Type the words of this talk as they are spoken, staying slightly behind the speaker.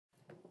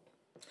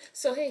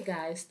So hey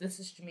guys, this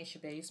is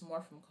Jamisha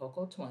Bazemore from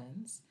Coco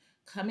Twins,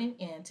 coming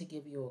in to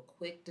give you a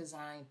quick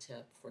design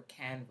tip for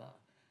Canva.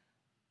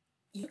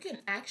 You can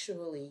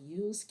actually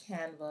use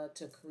Canva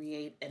to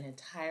create an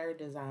entire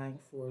design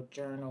for a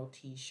journal,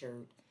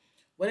 t-shirt,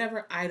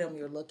 whatever item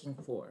you're looking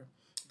for.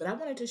 But I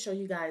wanted to show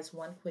you guys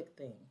one quick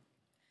thing.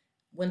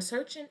 When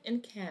searching in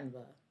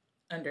Canva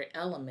under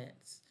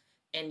elements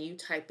and you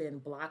type in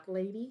block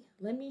lady,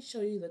 let me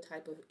show you the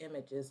type of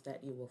images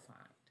that you will find.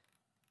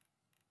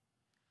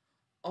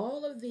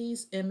 All of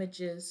these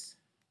images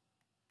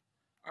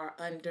are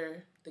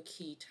under the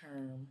key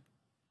term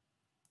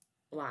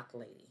block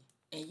lady.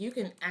 And you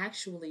can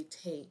actually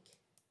take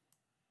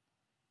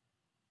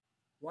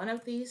one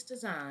of these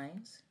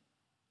designs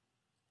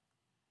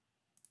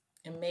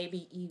and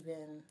maybe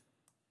even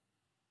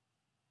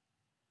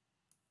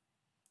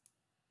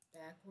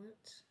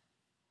backwards,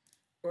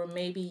 or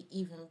maybe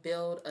even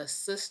build a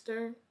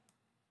sister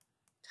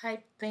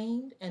type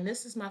theme. And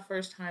this is my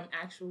first time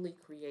actually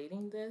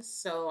creating this,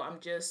 so I'm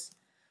just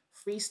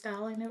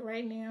freestyling it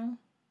right now.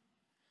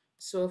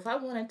 So if I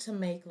wanted to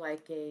make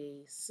like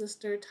a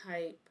sister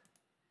type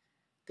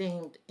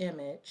themed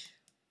image,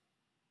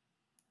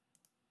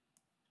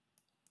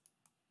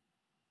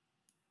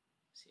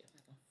 see if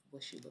I can,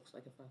 what she looks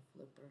like if I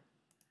flip her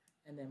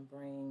and then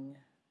bring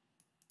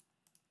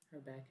her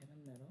back in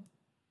the middle.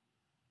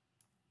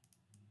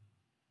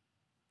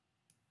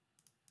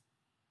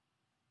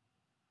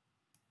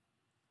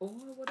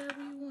 Or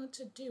whatever you want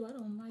to do. I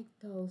don't like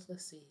those.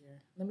 Let's see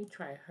here. Let me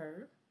try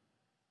her.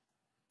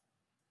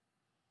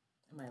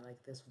 I might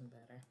like this one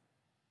better.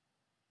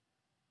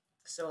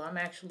 So I'm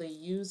actually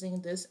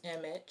using this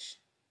image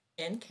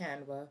in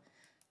Canva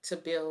to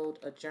build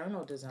a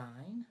journal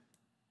design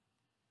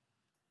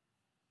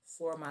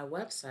for my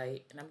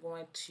website, and I'm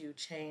going to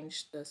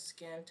change the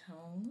skin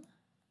tone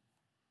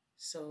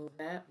so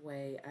that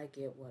way I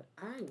get what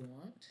I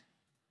want.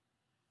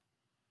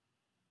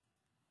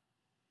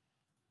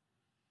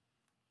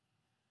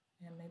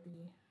 And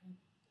maybe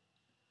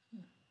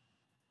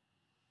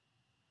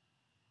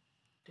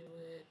do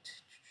it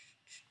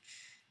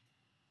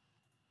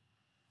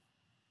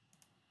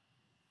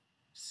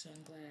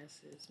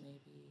sunglasses,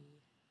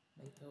 maybe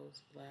make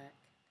those black.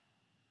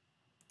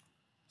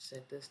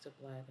 Set this to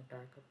black, a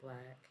darker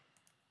black.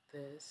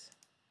 This.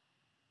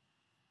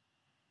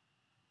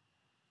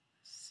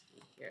 Let's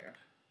see here.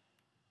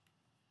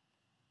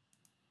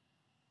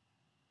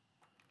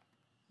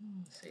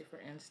 Say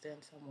for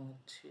instance, I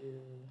want to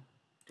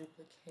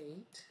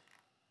duplicate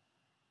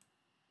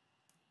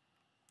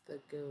the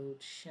gold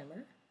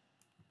shimmer.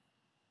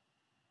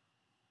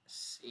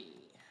 Let's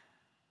see.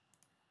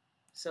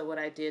 So what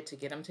I did to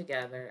get them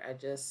together, I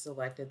just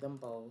selected them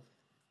both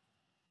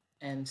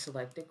and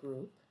selected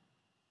group.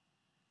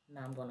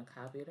 Now I'm going to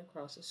copy it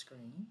across the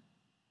screen.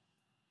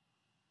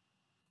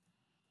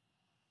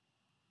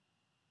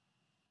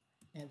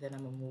 And then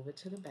I'm going to move it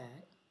to the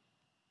back.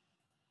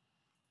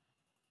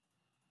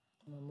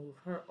 I'm going to move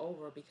her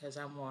over because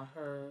I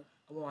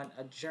want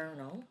a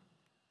journal,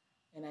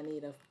 and I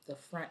need the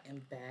front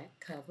and back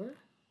cover.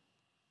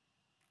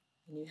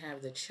 And you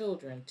have the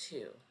children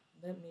too.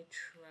 Let me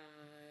try.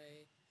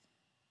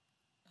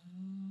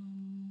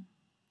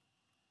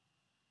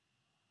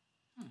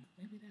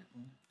 Maybe that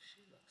one.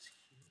 She looks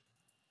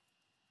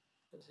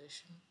cute.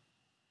 Position.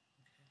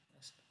 Okay,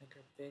 let's make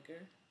her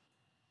bigger.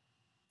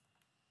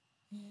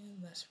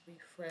 And let's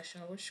refresh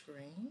our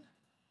screen.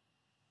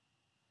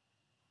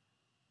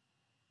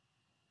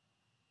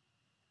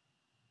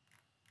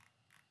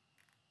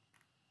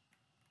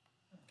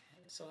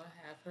 Okay, so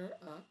I have her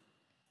up.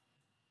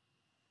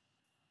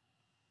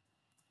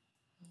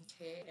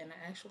 Okay, and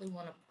I actually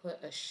want to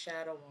put a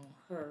shadow on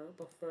her,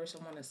 but first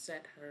I want to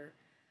set her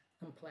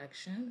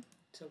complexion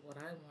to what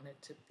I want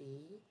it to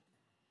be.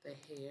 The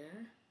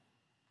hair,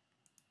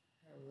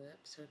 her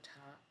lips, her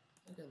top.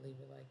 We could leave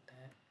it like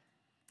that.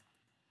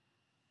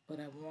 But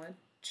I want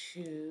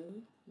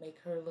to make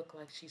her look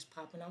like she's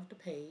popping off the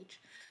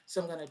page.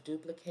 So I'm going to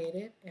duplicate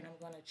it, and I'm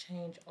going to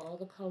change all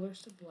the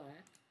colors to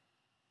black.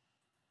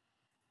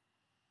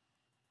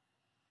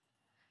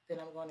 Then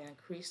I'm going to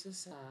increase the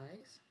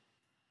size,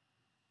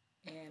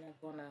 and I'm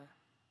going to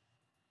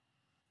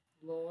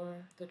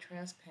lower the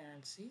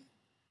transparency,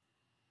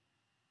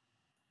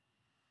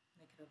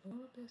 make it a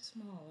little bit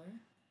smaller,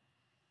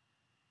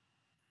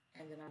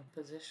 and then I'll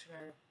position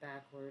her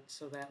backwards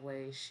so that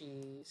way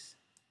she's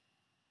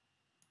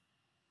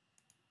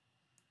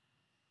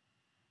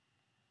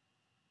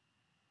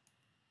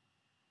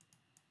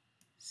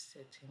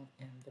sitting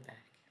in the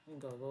back. We can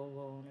go a little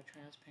lower on the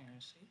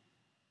transparency.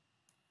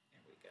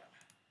 There we go.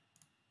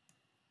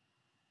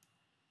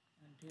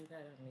 Undo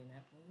that, I mean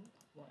that move.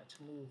 Want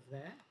to move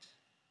that.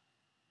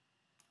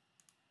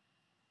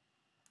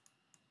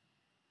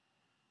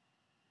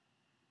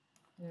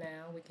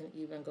 Now we can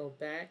even go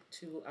back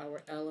to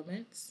our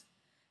elements,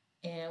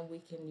 and we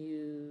can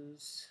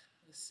use,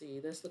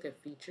 let's look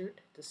at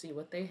featured to see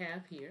what they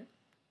have here.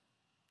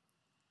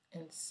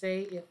 And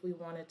say if we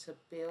wanted to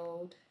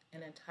build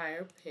an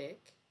entire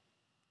pic.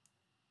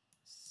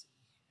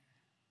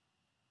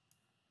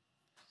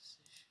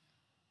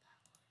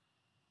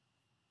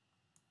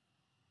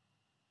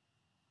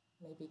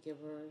 Maybe give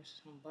her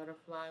some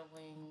butterfly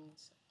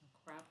wings and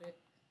crop it.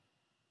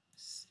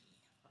 Let's see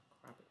if I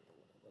crop it, what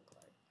would it look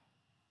like?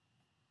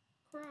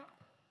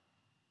 Crop.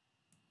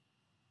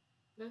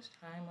 This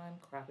time I'm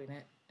cropping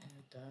it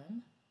and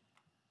done.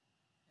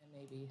 And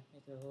maybe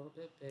make it a little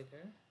bit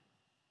bigger.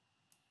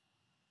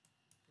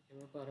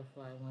 Give her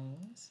butterfly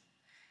wings.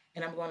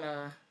 And I'm going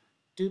to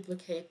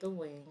duplicate the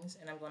wings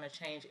and I'm going to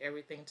change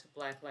everything to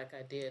black like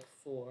I did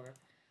for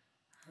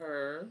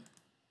her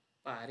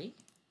body.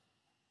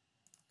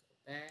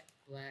 Go back,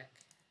 black,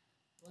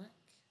 black.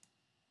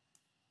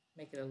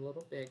 Make it a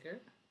little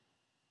bigger.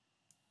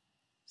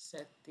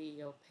 Set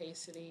the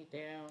opacity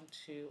down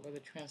to, or the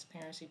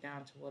transparency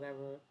down to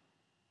whatever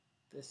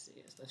this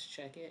is. Let's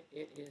check it.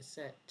 It is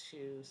set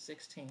to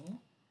 16.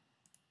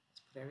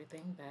 Let's put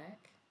everything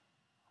back.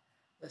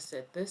 Let's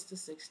set this to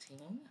 16.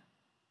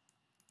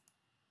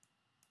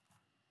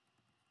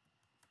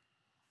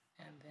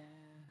 And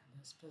then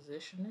let's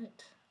position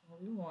it where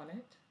we want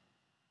it.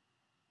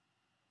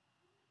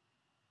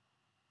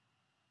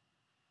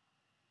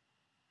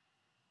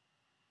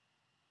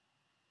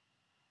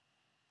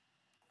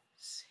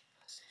 Let's see,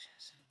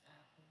 positions and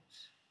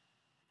backwards.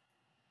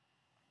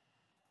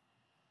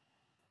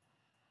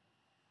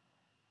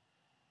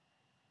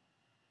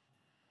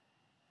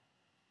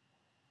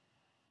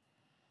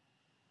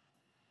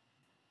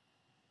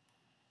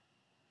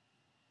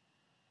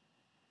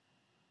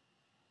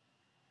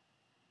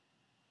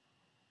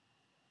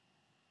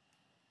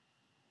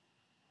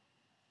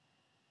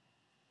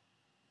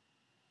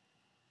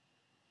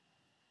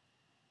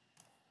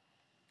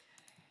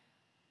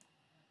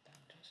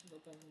 Just a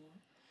little bit more.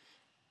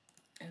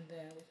 And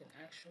then we can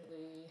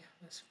actually,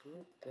 let's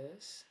group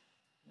this,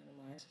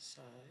 minimize the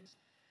size.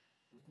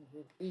 We can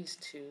group these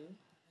two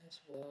as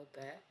well,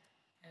 that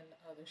and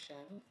the other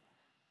shadow.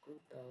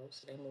 Group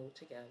those so they move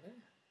together.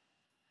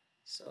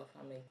 So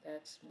if I make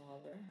that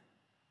smaller,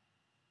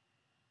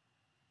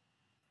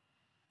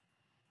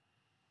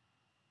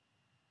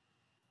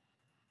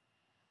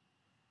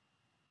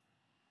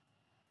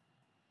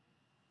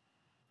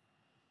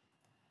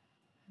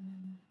 and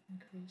then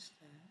increase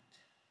that,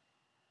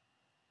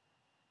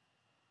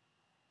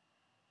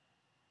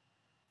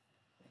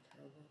 make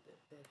her a little bit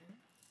bigger.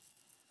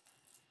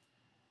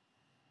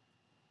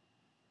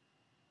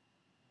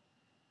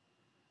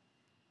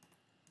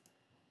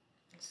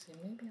 Let's see,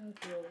 maybe I'll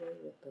do away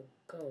with the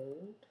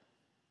gold.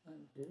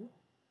 Undo.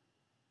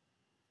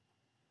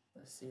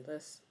 Let's see,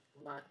 let's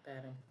lock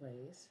that in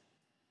place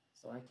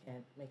so I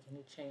can't make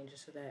any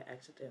changes to that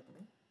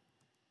accidentally.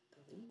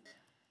 Delete,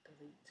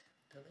 delete,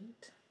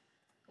 delete.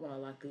 I want to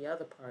lock the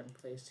other part in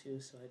place too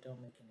so I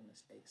don't make any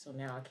mistakes. So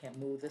now I can't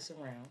move this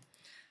around.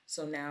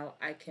 So now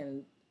I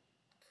can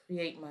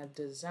create my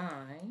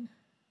design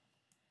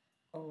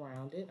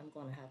around it. I'm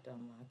going to have to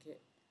unlock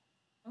it.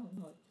 Oh,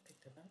 no, it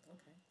picked it up.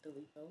 Okay,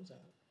 delete those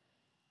out.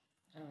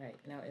 All right,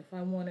 now if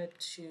I wanted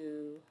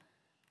to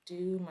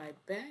do my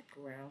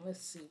background,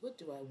 let's see, what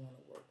do I want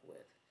to work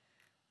with?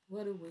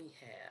 What do we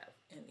have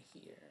in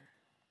here?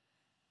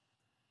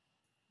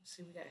 Let's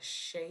see, we got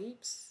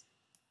shapes.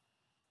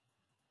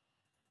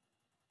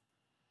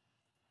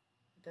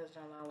 It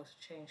doesn't allow us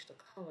to change the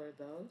color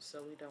though,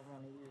 so we don't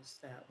want to use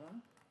that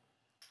one.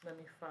 Let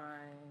me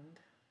find,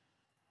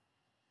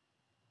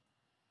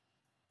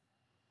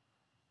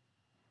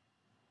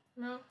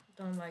 no,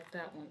 don't like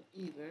that one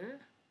either.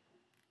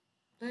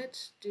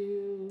 Let's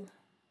do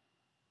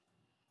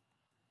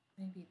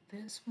maybe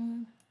this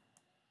one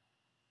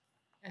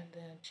and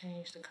then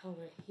change the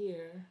color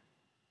here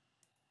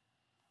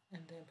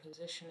and then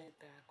position it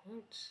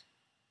backwards.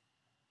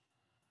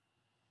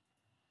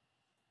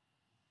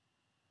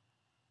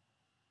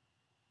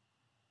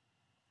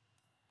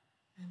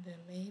 And then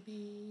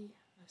maybe,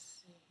 let's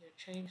see here,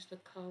 change the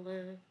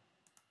color.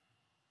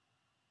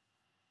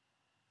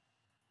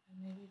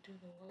 And maybe do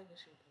the white.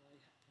 Let's see what the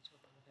white happens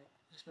with the white.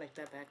 Let's make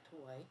that back to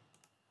white.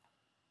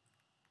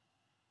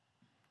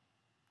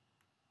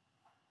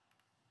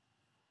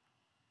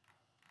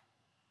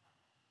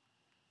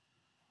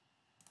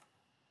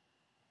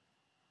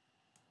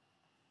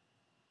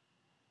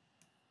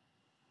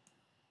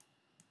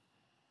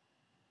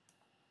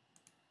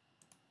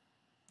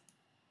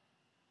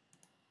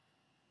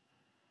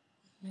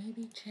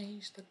 Maybe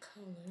change the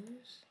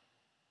colors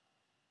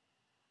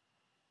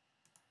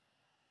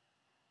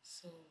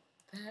so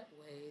that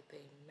way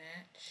they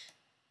match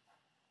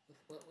with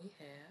what we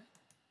have.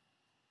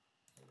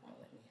 It won't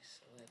let me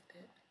select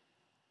it.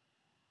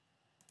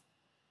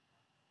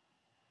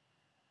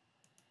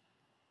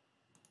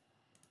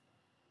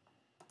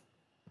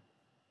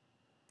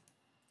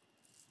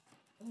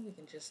 Or we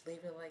can just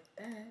leave it like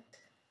that.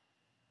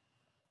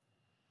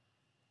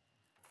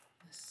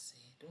 Let's see,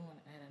 do we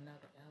want to add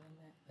another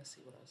element? Let's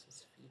see what else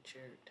is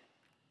featured.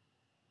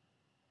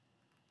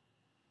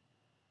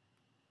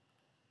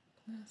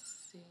 Let's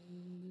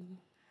see,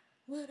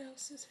 what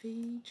else is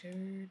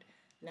featured?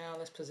 Now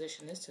let's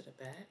position this to the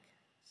back,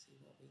 see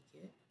what we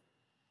get.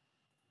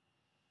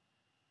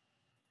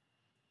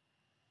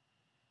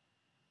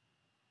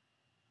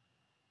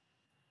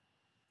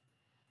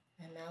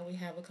 And And now we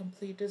have a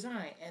complete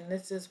design. And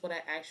this is what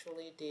I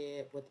actually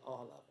did with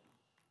all of them.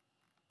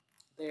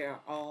 They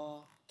are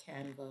all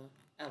Canva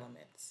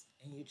elements.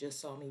 And you just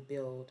saw me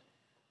build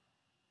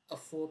a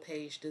full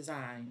page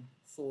design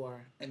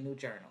for a new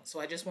journal.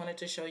 So I just wanted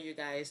to show you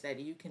guys that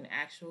you can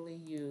actually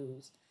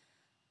use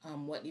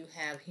what you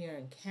have here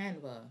in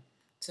Canva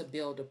to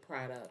build a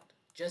product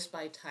just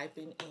by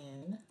typing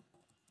in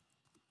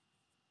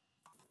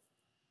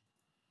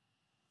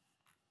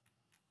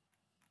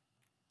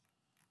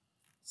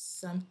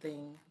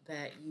something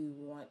that you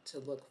want to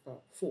look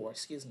for,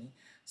 excuse me.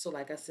 So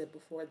like I said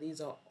before, these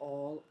are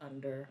all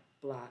under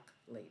Block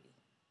Lady.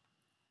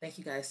 Thank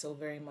you guys so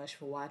very much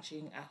for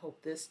watching. I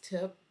hope this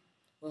tip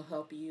will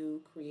help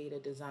you create a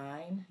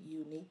design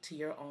unique to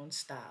your own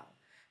style.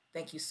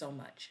 Thank you so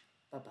much.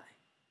 Bye-bye.